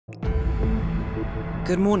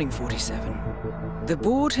Good morning, 47. The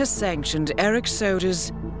board has sanctioned Eric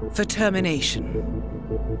Soda's for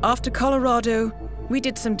termination. After Colorado, we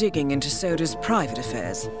did some digging into Soda's private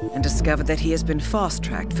affairs and discovered that he has been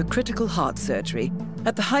fast-tracked for critical heart surgery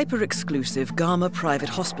at the hyper-exclusive Gama Private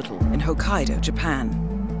Hospital in Hokkaido, Japan.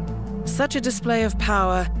 Such a display of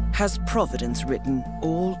power has Providence written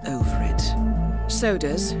all over it.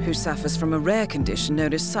 Sodas, who suffers from a rare condition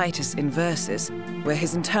known as situs inversus, where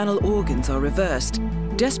his internal organs are reversed,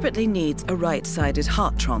 desperately needs a right-sided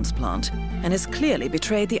heart transplant and has clearly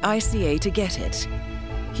betrayed the ICA to get it.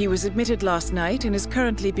 He was admitted last night and is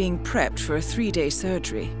currently being prepped for a 3-day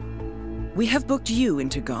surgery. We have booked you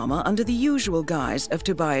into Gama under the usual guise of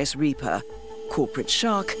Tobias Reaper, corporate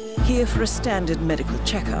shark, here for a standard medical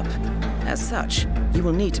checkup. As such, you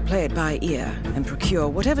will need to play it by ear and procure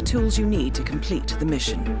whatever tools you need to complete the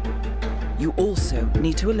mission. You also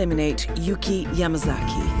need to eliminate Yuki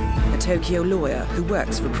Yamazaki, a Tokyo lawyer who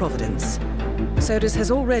works for Providence. Sodas has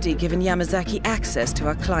already given Yamazaki access to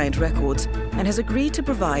our client records and has agreed to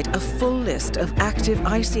provide a full list of active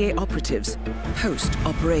ICA operatives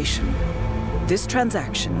post-operation. This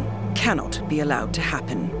transaction cannot be allowed to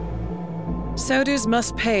happen. Sodas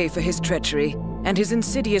must pay for his treachery, and his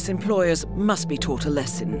insidious employers must be taught a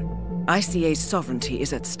lesson. ICA's sovereignty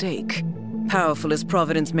is at stake. Powerful as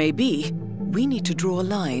Providence may be, we need to draw a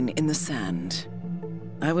line in the sand.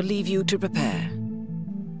 I will leave you to prepare.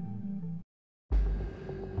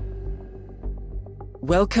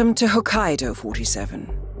 Welcome to Hokkaido, 47.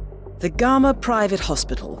 The Gama Private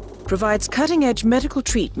Hospital provides cutting-edge medical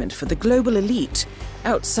treatment for the global elite,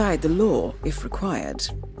 outside the law if required.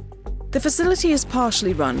 The facility is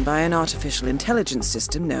partially run by an artificial intelligence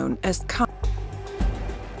system known as Kai.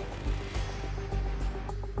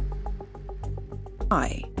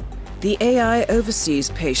 The AI oversees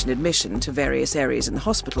patient admission to various areas in the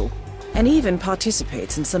hospital and even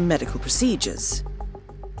participates in some medical procedures.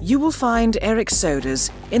 You will find Eric Sodas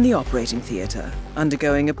in the operating theatre,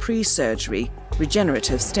 undergoing a pre-surgery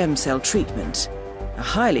regenerative stem cell treatment, a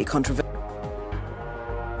highly controversial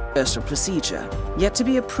procedure, yet to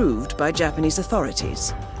be approved by Japanese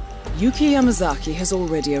authorities. Yuki Yamazaki has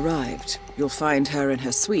already arrived. You'll find her in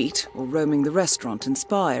her suite or roaming the restaurant and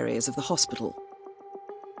spa areas of the hospital.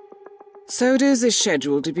 Sodas is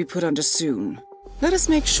scheduled to be put under soon. Let us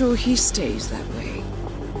make sure he stays that way.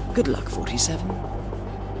 Good luck, 47.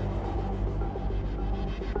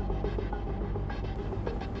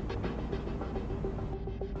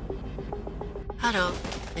 Hello,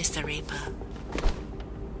 Mr. Reaper.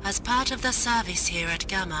 As part of the service here at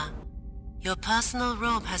Gamma, your personal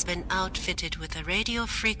robe has been outfitted with a radio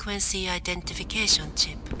frequency identification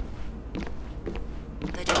chip.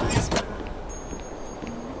 The device...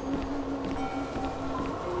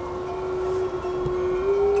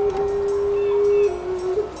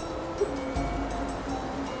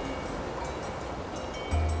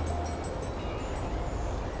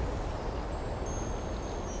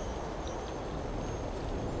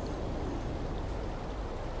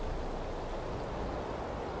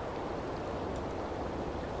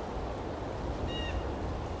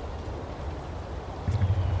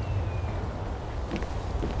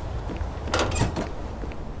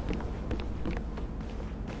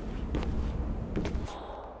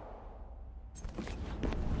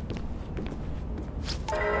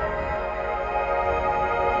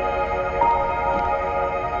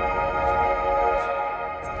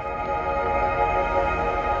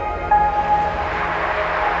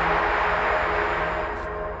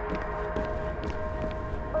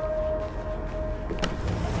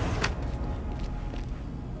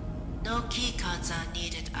 No keycards are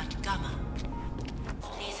needed at Gamma.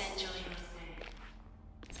 Please enjoy your stay.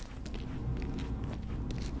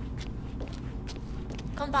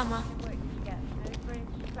 Konbanwa.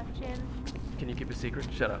 Can you keep a secret?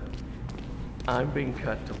 Shut up. I'm being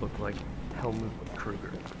cut to look like Helmut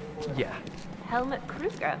Kruger. Yeah. Helmut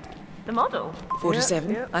Kruger? The model? 47,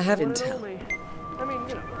 Yeah, I have one and intel. only. I mean,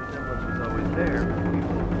 you know, the resemblance was always there.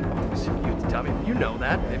 You'd tell me, you know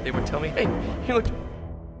that. They would tell me, hey, you look...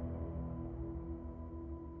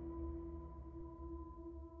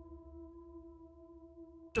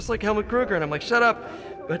 just like Helmut Kruger, and I'm like, shut up.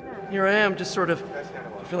 But here I am, just sort of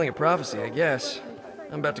fulfilling a prophecy, I guess.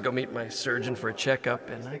 I'm about to go meet my surgeon for a checkup,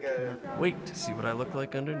 and I cannot wait to see what I look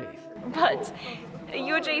like underneath. But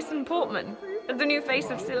you're Jason Portman, the new face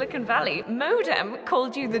of Silicon Valley. Modem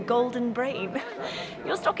called you the Golden Brain.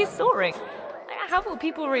 Your stock is soaring. How will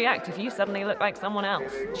people react if you suddenly look like someone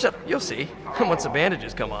else? Shut up, you'll see. Once the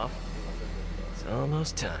bandages come off. It's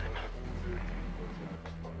almost time.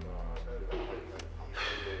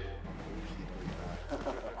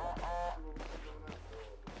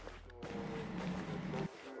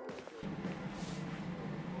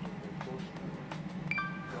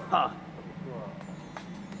 Huh.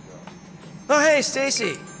 Oh, hey,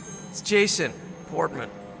 Stacy. It's Jason Portman.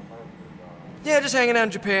 Yeah, just hanging out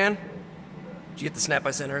in Japan. Did you get the snap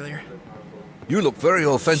I sent earlier? You look very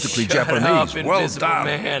authentically Shut Japanese. Up, Well invisible done.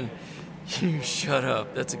 Man. You shut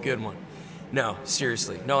up. That's a good one. No,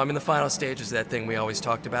 seriously. No, I'm in the final stages of that thing we always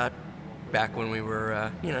talked about back when we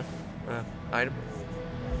were, item.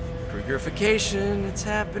 Krugerification, it's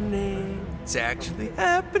happening. It's actually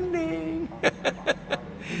happening.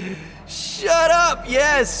 Shut up!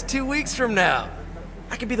 Yes, 2 weeks from now.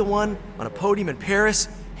 I could be the one on a podium in Paris,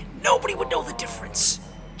 and nobody would know the difference.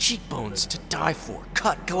 Cheekbones to die for.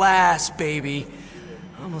 Cut glass, baby.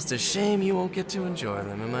 Almost a shame you won't get to enjoy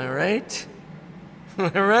them, am I right?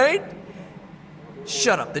 Am I right?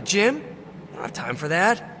 Shut up, the gym? I don't have time for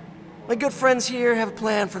that. My good friends here have a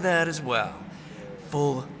plan for that as well.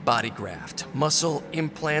 Full body graft, muscle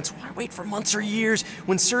implants. Why wait for months or years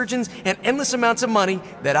when surgeons and endless amounts of money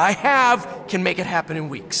that I have can make it happen in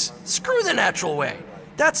weeks? Screw the natural way.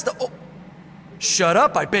 That's the... Oh. Shut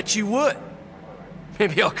up, I bet you would.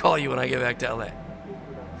 Maybe I'll call you when I get back to LA.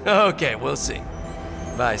 Okay, we'll see.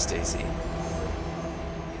 Bye, Stacy.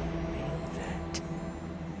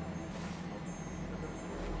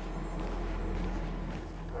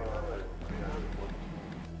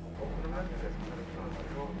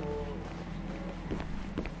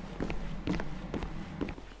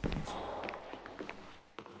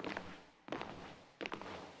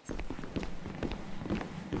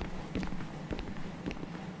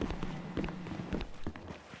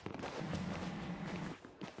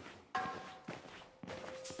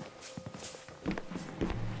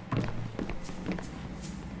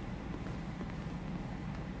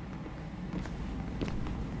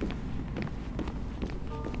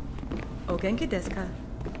 Genki desu ka?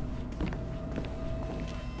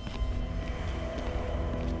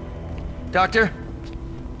 Doctor?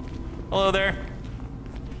 Hello there.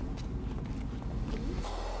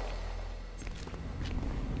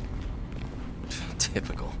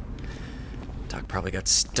 Typical. Doc probably got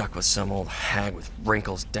stuck with some old hag with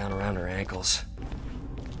wrinkles down around her ankles.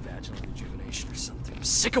 Vaginal rejuvenation or something. I'm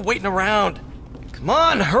sick of waiting around. Come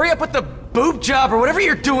on, hurry up with the boob job or whatever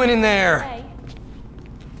you're doing in there. Hey.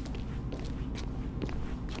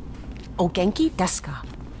 O genki desu ka?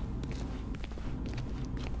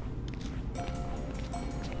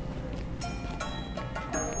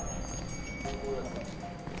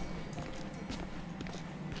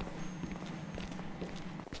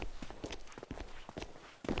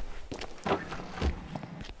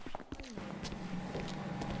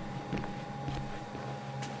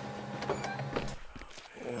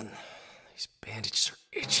 These bandages are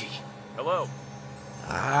itchy. Hello.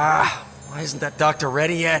 Why isn't that doctor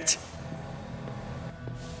ready yet?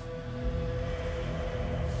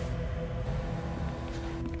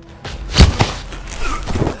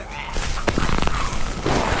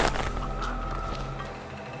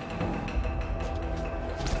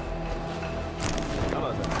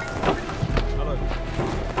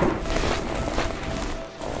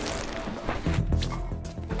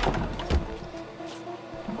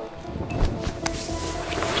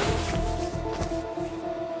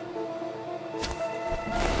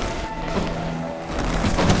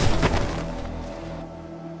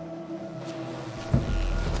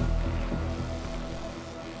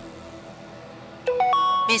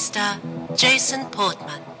 Mr. Jason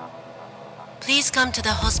Portman, please come to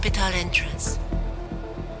the hospital entrance.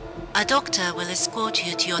 A doctor will escort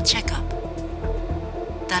you to your checkup.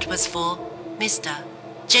 That was for Mr.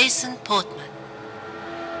 Jason Portman.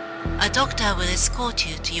 A doctor will escort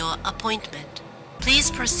you to your appointment. Please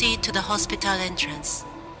proceed to the hospital entrance.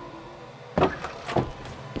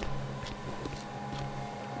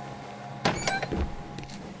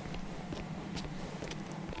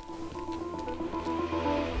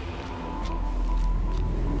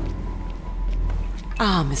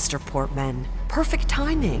 Ah, Mr. Portman. Perfect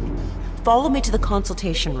timing. Follow me to the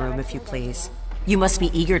consultation room, if you please. You must be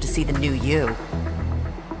eager to see the new you.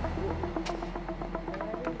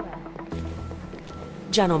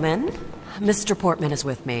 Gentlemen, Mr. Portman is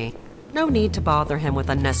with me. No need to bother him with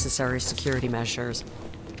unnecessary security measures.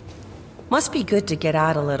 Must be good to get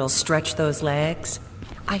out a little, stretch those legs.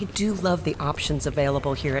 I do love the options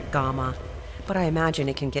available here at Gamma, but I imagine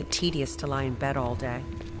it can get tedious to lie in bed all day.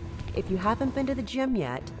 If you haven't been to the gym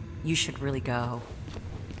yet, you should really go.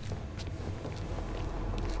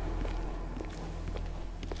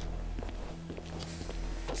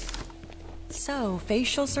 So,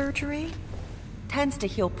 facial surgery? Tends to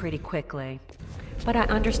heal pretty quickly. But I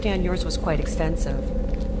understand yours was quite extensive.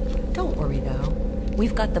 Don't worry though.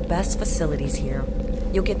 We've got the best facilities here.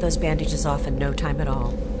 You'll get those bandages off in no time at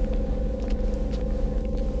all.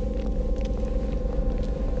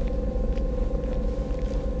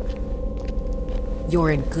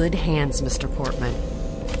 You're in good hands, Mr. Portman.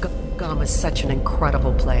 GOM is such an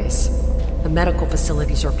incredible place. The medical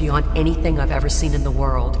facilities are beyond anything I've ever seen in the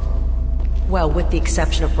world. Well, with the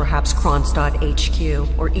exception of perhaps Kronstadt HQ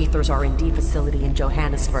or Ether's R&D facility in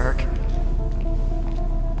Johannesburg.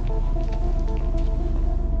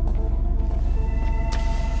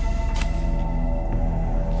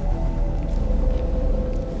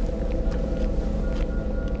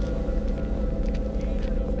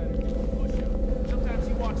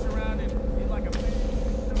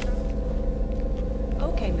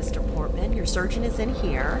 Okay, Mr. Portman, your surgeon is in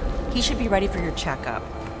here. He should be ready for your checkup.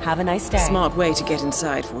 Have a nice day. Smart way to get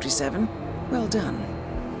inside, 47. Well done.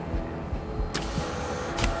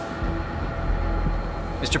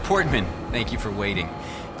 Mr. Portman, thank you for waiting.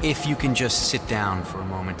 If you can just sit down for a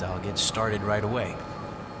moment, I'll get started right away.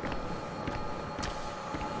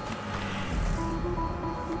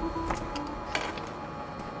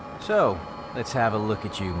 So, let's have a look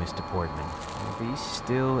at you, Mr. Portman. Be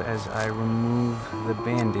still as I remove the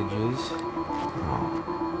bandages.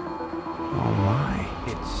 Oh my,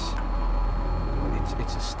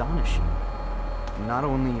 it's astonishing. Not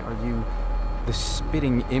only are you the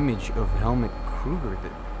spitting image of Helmut Kruger, the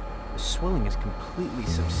swelling has completely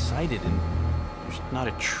subsided and there's not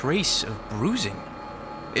a trace of bruising.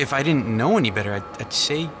 If I didn't know any better, I'd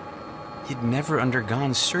say you'd never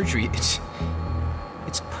undergone surgery. It's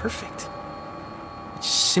perfect. It's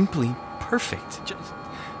simply perfect.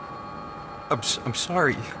 I'm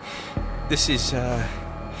sorry. This is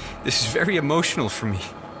very emotional for me.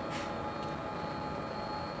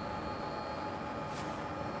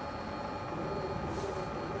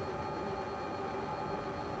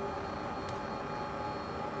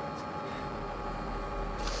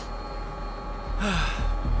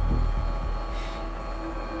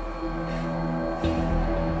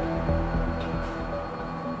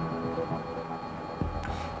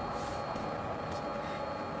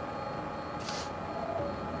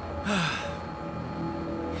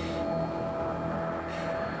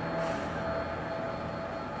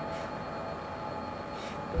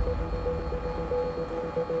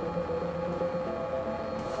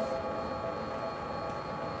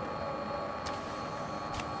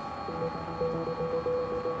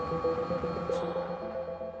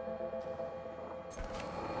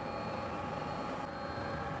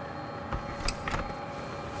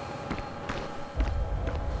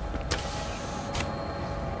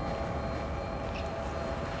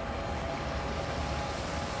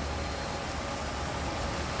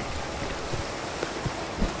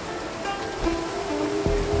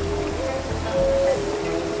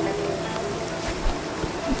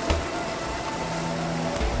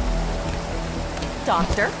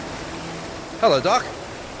 Doctor? Hello, Doc.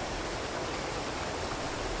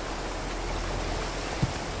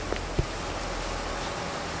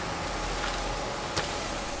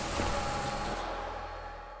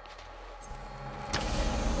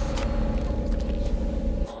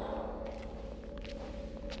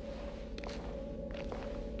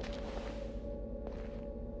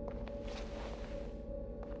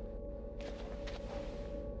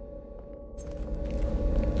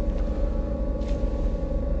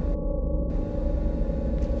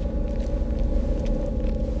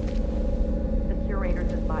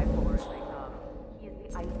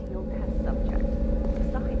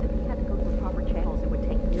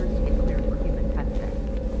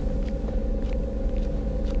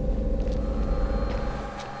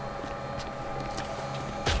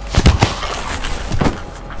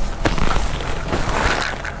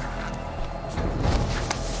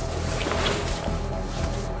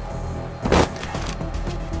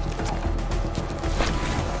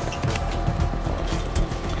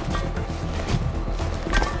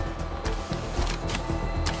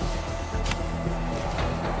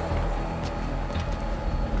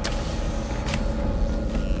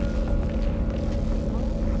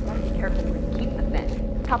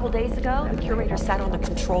 A couple days ago, the curator sat on a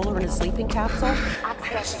controller in a sleeping capsule.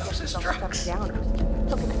 Accidentally hit downers.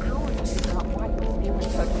 Took an hour to figure out why he was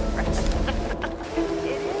feeling so depressed.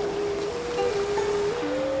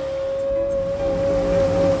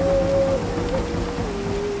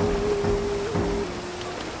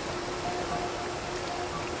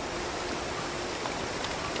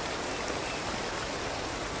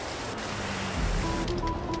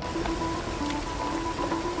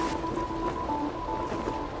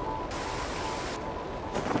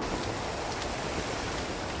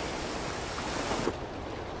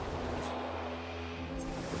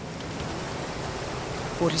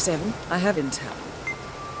 I have intel.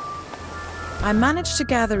 I managed to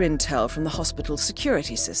gather intel from the hospital's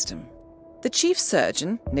security system. The chief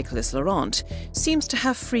surgeon, Nicholas Laurent, seems to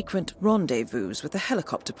have frequent rendezvous with the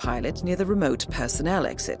helicopter pilot near the remote personnel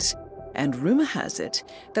exit, and rumor has it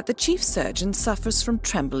that the chief surgeon suffers from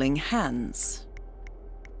trembling hands.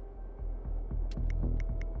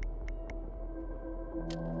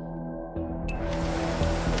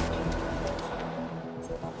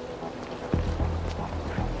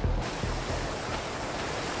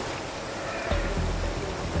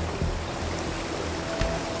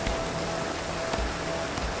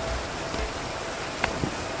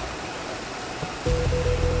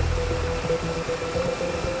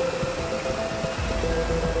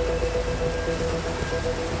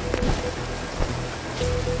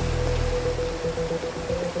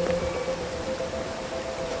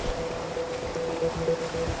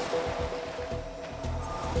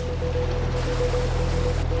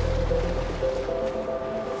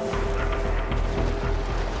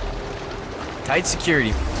 Tight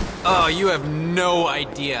security. Oh, you have no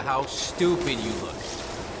idea how stupid you look.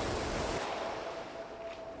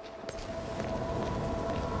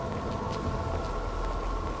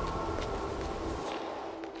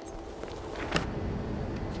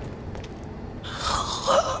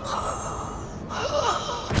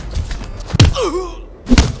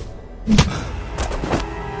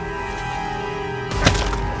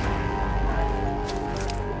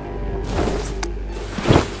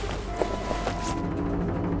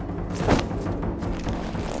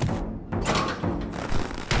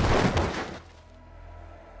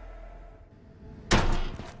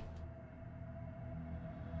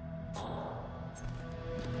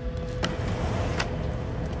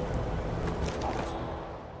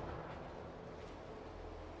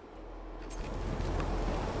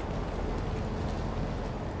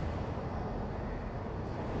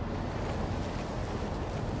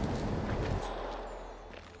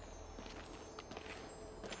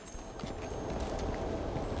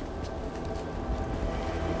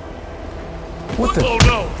 What the? Oh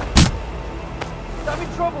no! I'm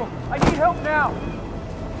in trouble! I need help now!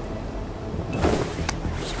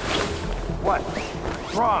 What?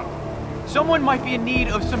 What's wrong? Someone might be in need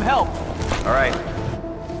of some help. All right.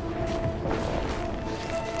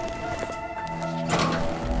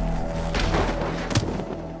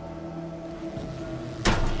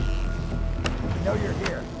 I know you're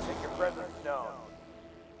here. Make your presence known.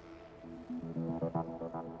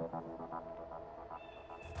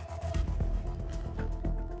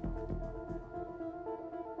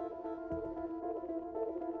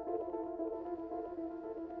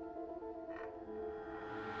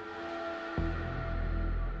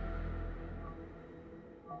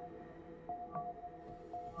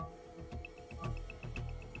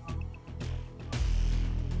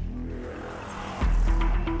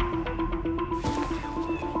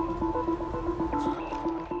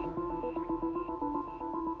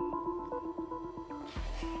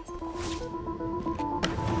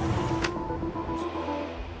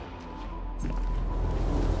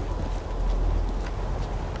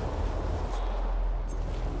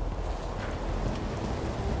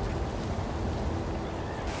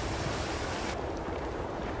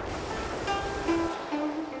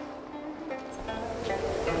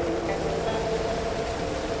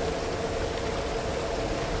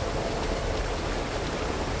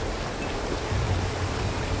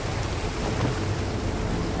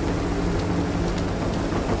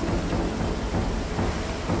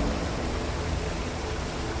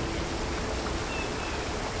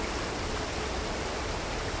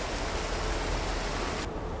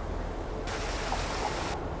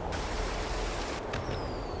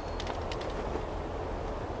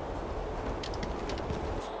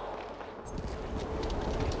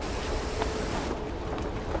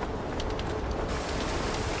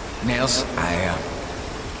 Nails, I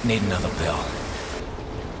need another pill.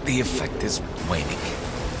 The effect is waning.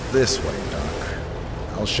 This way, Doc.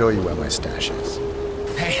 I'll show you where my stash is.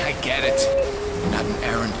 Hey, I get it. I'm not an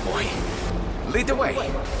errand boy. Lead the way.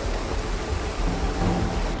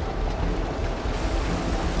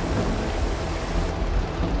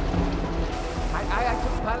 I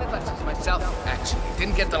took pilot lessons myself, actually.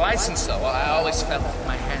 Didn't get the license, though. I always felt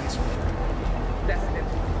my hands were destined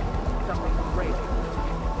for something great.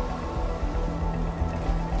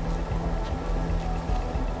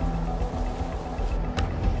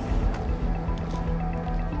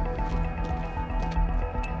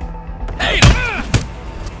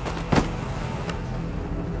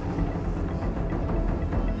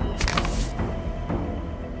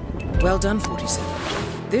 Well done,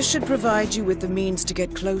 47. This should provide you with the means to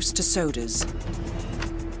get close to sodas.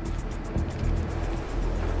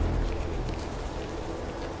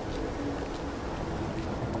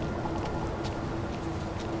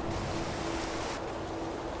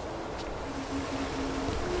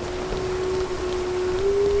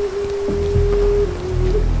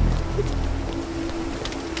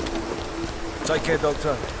 Take care,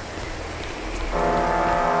 Doctor.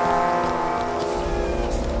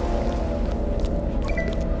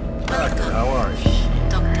 Welcome, How are you?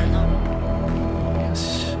 Dr. Long.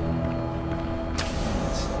 Yes.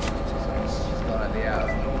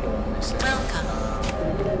 Welcome,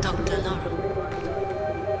 Dr. Laurel.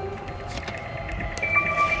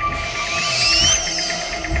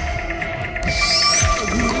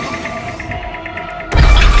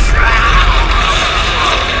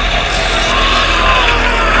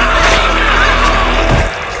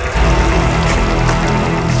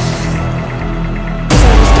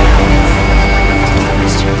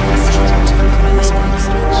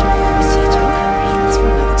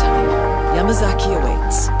 Yamazaki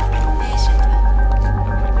awaits.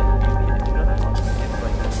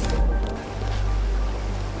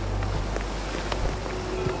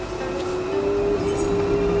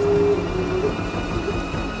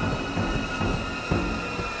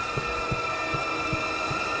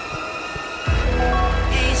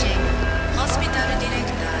 Aging Hospital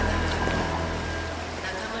Director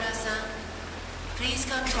Nakamura-san, please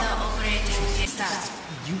come to the operating theater.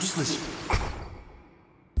 Useless.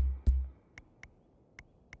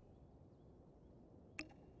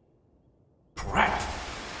 Brat.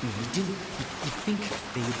 You think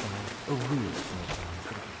they'd buy a real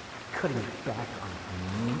cutting back on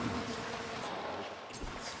maintenance?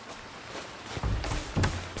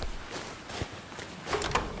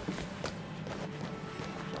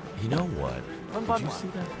 You know what? Did you see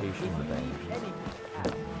that patient in the bank?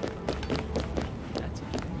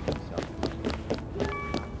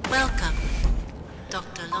 Welcome,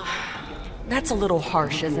 Dr. Laurel. That's a little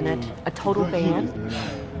harsh, isn't it? A total ban?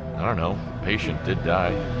 I don't know. Patient did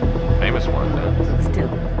die. Famous one, then.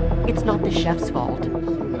 Still, it's not the chef's fault.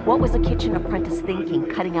 What was a kitchen apprentice thinking,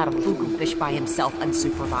 cutting out a fugu fish by himself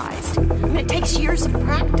unsupervised? I mean, it takes years of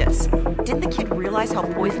practice. Didn't the kid realize how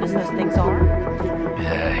poisonous those things are?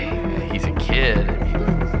 Yeah, he's a kid.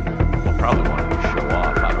 He'll probably want to show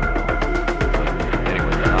off. I don't know. But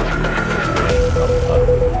anyway, the hospital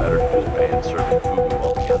better to just ban serving fugu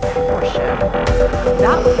altogether. Poor chef.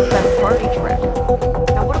 That was the best party trick.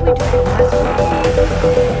 Now what do we do for the rest of the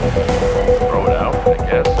Throw it out, I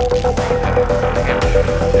guess.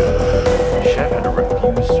 The chef had to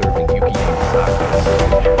refuse serving Yuki Yamazaki's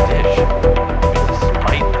dish. I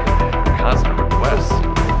mean, despite the constant requests.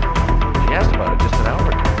 She asked about it just an hour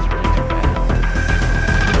ago. It's really too bad.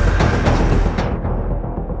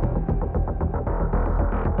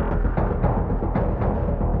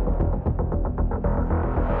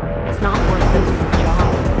 It's not worth losing the job,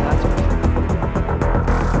 that's for sure.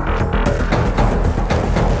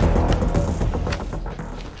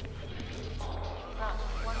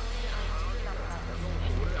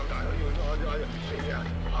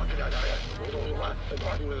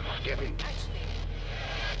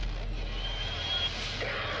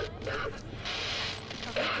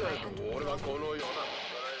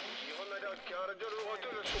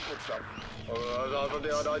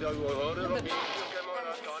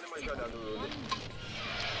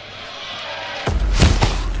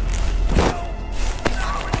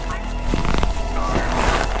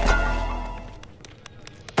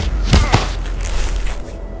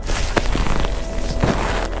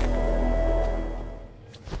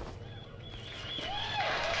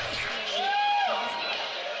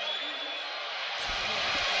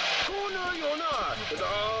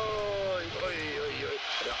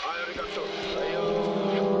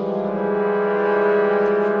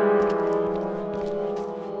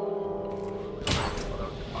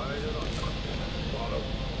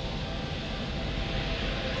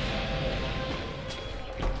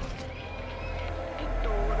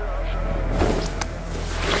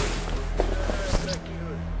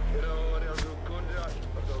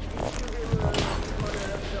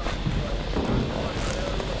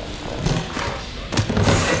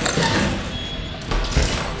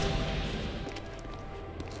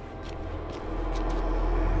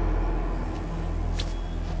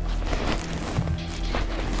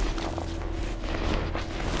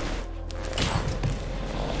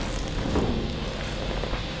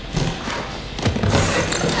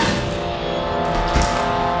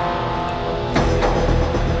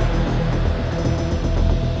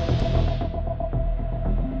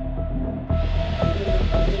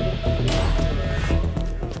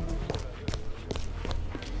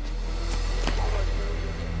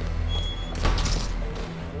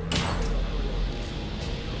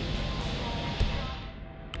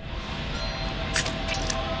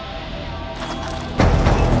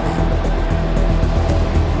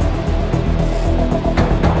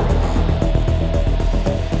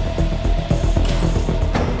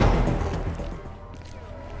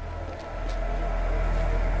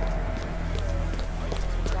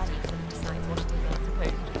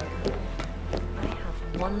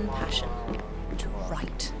 one passion, to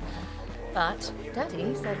write. But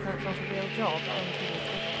Daddy says that's not a real job, and he will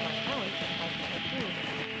take my parents to help her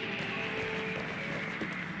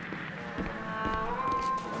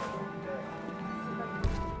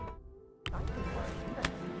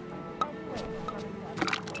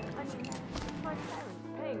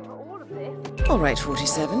do. All right,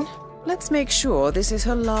 47. Let's make sure this is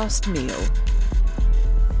her last meal.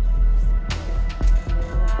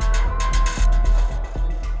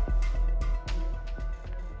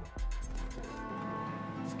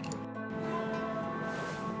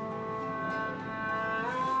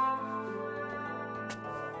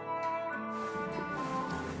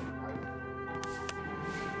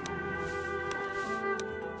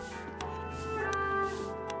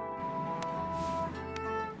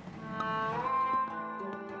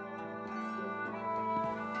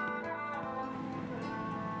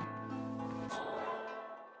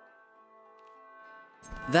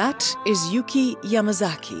 That is Yuki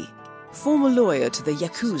Yamazaki, former lawyer to the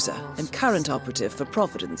Yakuza and current operative for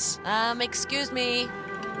Providence. Excuse me.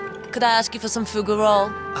 Could I ask you for some fugu roll?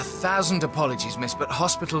 1,000 apologies, miss, but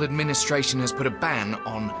hospital administration has put a ban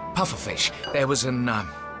on pufferfish. There was an,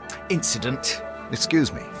 incident.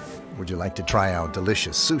 Excuse me. Would you like to try our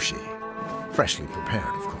delicious sushi? Freshly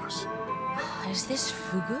prepared, of course. Is this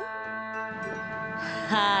fugu?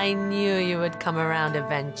 I knew you would come around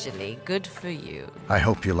eventually. Good for you. I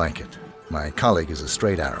hope you like it. My colleague is a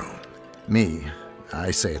straight arrow. Me,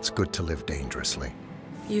 I say it's good to live dangerously.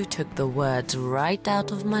 You took the words right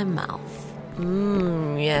out of my mouth.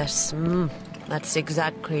 Yes, that's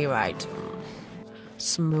exactly right.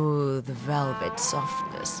 Smooth velvet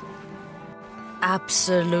softness.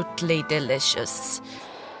 Absolutely delicious.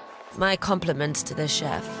 My compliments to the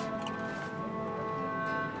chef.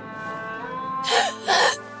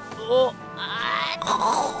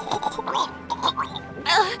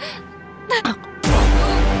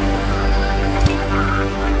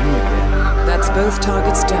 That's both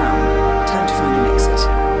targets down. Time to find an exit.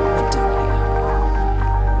 We're done here.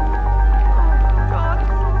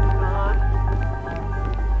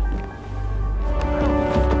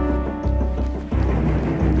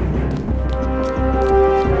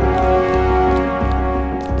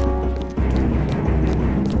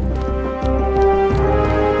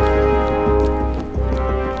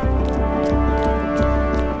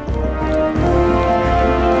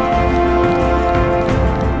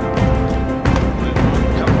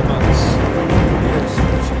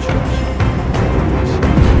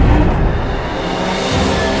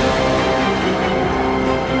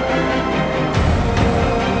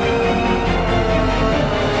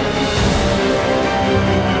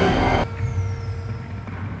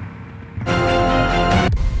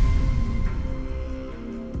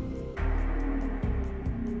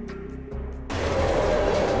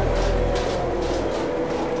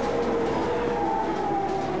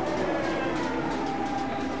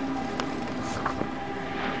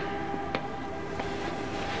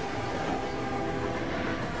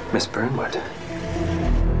 Miss Burnwood.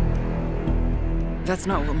 That's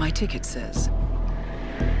not what my ticket says.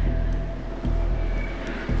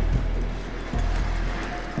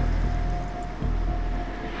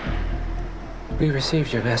 We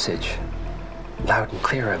received your message. Loud and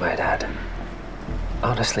clear, I might add.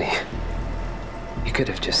 Honestly, you could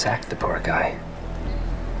have just sacked the poor guy.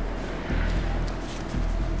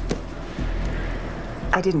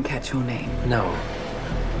 I didn't catch your name. No,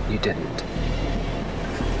 you didn't.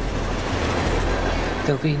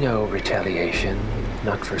 There'll be no retaliation,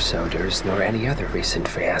 not for Soders, nor any other recent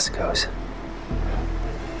fiascos.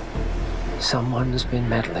 Someone's been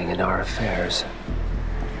meddling in our affairs,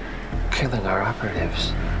 killing our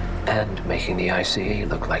operatives, and making the ICE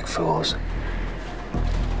look like fools.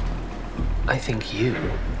 I think you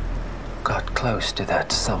got close to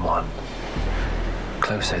that someone.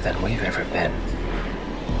 Closer than we've ever been.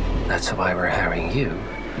 That's why we're hiring you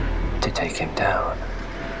to take him down.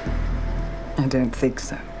 I don't think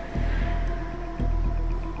so.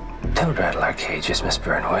 Don't rattle our cages, Miss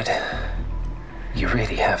Burnwood. You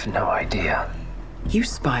really have no idea. You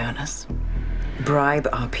spy on us, bribe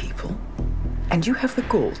our people, and you have the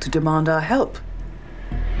gall to demand our help.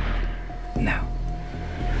 No.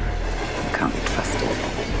 You can't be trusted.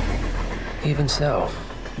 Even so,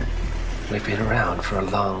 we've been around for a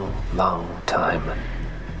long, long time.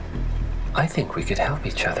 I think we could help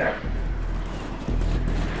each other.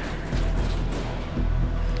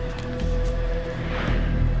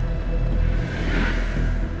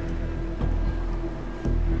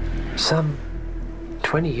 Some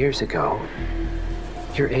 20 years ago,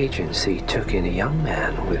 your agency took in a young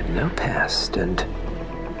man with no past and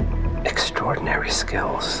extraordinary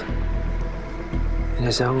skills. In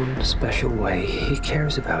his own special way, he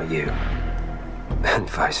cares about you, and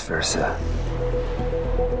vice versa.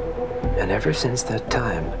 And ever since that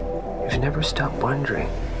time, you've never stopped wondering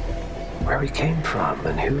where he came from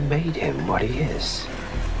and who made him what he is.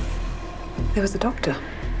 There was a doctor.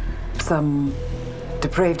 Some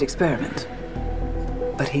depraved experiment.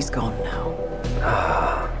 But he's gone now.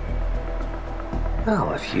 Ah.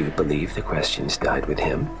 Well, if you believe the questions died with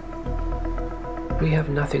him, we have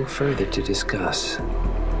nothing further to discuss.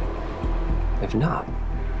 If not,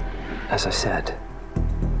 as I said,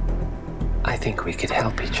 I think we could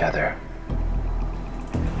help each other.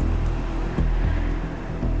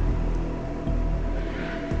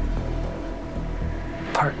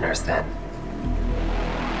 Partners, then.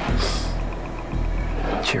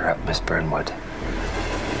 Cheer up, Miss Burnwood.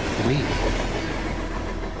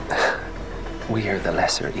 We are the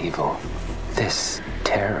lesser evil. This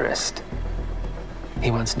terrorist. He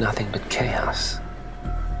wants nothing but chaos.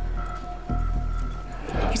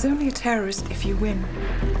 He's only a terrorist if you win.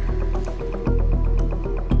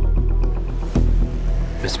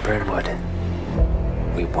 Miss Burnwood,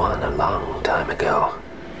 we won a long time ago.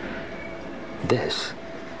 This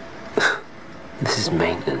is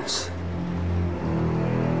maintenance.